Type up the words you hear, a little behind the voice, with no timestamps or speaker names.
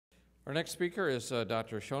Our next speaker is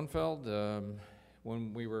Dr. Shoenfeld.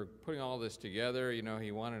 When we were putting all this together, you know,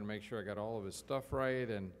 he wanted to make sure I got all of his stuff right,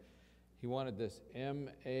 and he wanted this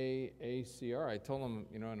M-A-A-C-R. I told him,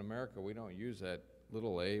 you know, in America, we don't use that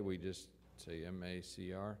little a, we just say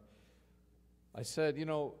M-A-C-R. I said, you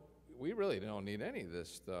know, we really don't need any of this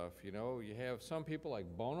stuff, you know. You have some people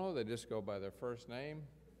like Bono, they just go by their first name.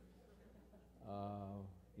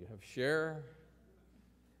 You have Cher.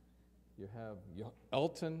 You have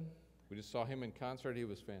Elton. We just saw him in concert. He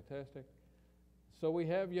was fantastic. So we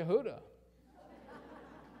have Yehuda.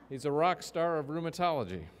 He's a rock star of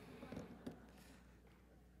rheumatology.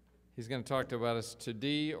 He's going to talk about us to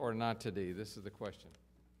D or not to D. This is the question.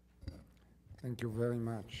 Thank you very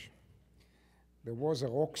much. There was a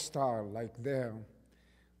rock star like there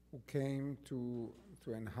who came to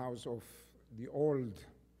an house of the old,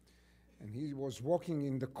 and he was walking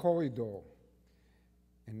in the corridor,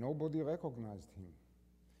 and nobody recognized him.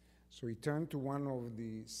 So he turned to one of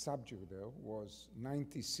the subjects there, who was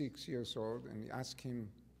 96 years old, and he asked him,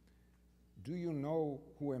 "Do you know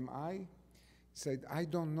who am I?" He said, "I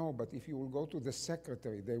don't know, but if you will go to the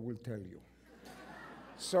secretary, they will tell you."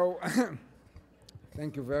 So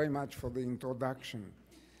thank you very much for the introduction.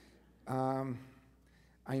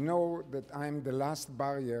 I know that I'm the last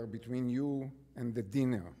barrier between you and the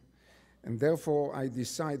dinner, and therefore I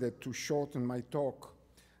decided to shorten my talk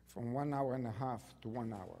from 1 hour and a half to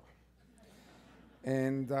 1 hour.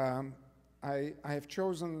 And I have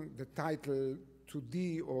chosen the title "To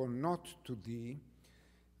D or Not to D."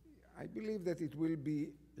 I believe that it will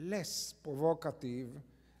be less provocative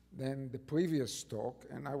than the previous talk,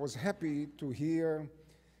 and I was happy to hear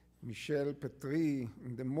Michel Petri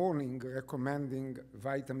in the morning recommending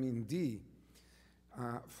vitamin D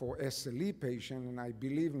for SLE patients, and I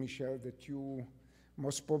believe, Michel, that you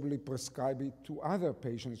most probably prescribe it to other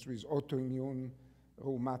patients with autoimmune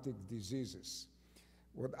rheumatic diseases.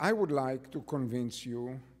 What I would like to convince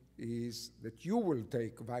you is that you will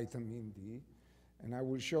take vitamin D, and I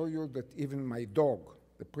will show you that even my dog,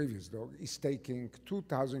 the previous dog, is taking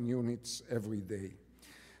 2,000 units every day.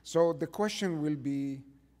 So the question will be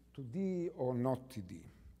to D or not to D.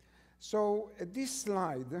 So at this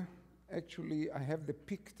slide, actually, I have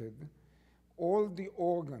depicted all the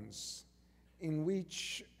organs in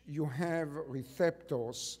which you have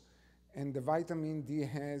receptors, and the vitamin D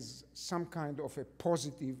has some kind of a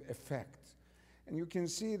positive effect. And you can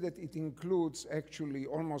see that it includes actually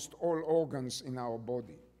almost all organs in our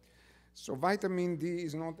body. So vitamin D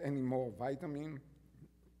is not anymore vitamin,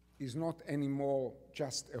 is not anymore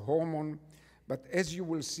just a hormone, but as you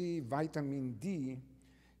will see, vitamin D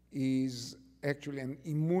is actually an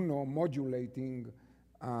immunomodulating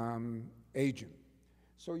agent.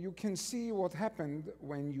 So you can see what happened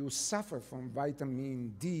when you suffer from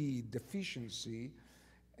vitamin D deficiency,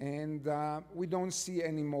 and we don't see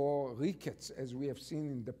any more rickets as we have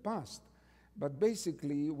seen in the past. But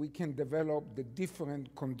basically, we can develop the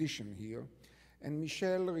different condition here. And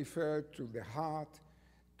Michel referred to the heart,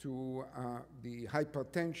 to the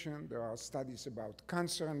hypertension. There are studies about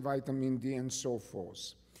cancer and vitamin D and so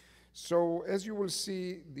forth. So as you will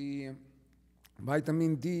see, the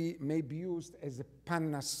vitamin D may be used as a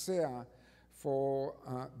panacea for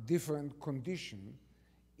different conditions,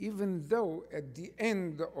 even though at the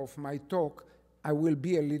end of my talk, I will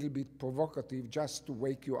be a little bit provocative just to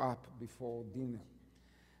wake you up before dinner.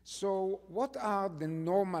 So what are the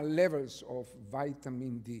normal levels of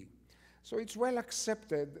vitamin D? So it's well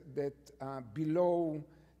accepted that below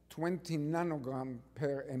 20 nanogram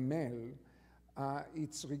per ml,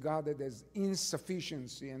 it's regarded as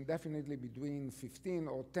insufficiency, and definitely between 15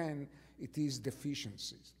 or 10, it is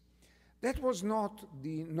deficiencies. That was not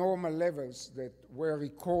the normal levels that were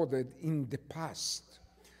recorded in the past.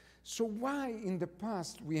 So why in the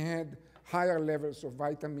past we had higher levels of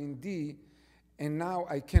vitamin D, and now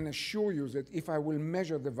I can assure you that if I will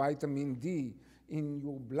measure the vitamin D in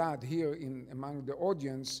your blood here among the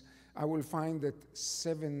audience, I will find that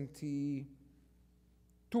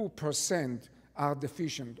 72% are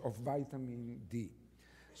deficient of vitamin D.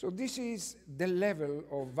 So this is the level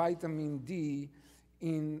of vitamin D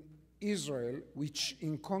in Israel, which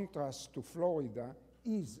in contrast to Florida,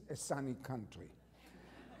 is a sunny country.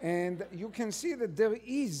 And you can see that there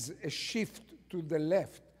is a shift to the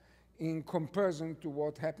left in comparison to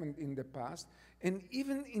what happened in the past. And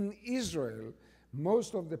even in Israel,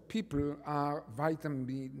 most of the people are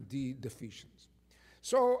vitamin D deficient.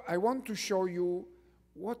 So I want to show you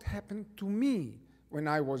what happened to me when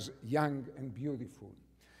I was young and beautiful.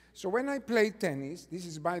 So when I played tennis, this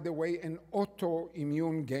is, by the way, an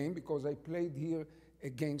autoimmune game because I played here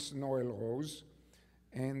against Noel Rose,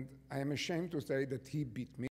 and I am ashamed to say that he beat me.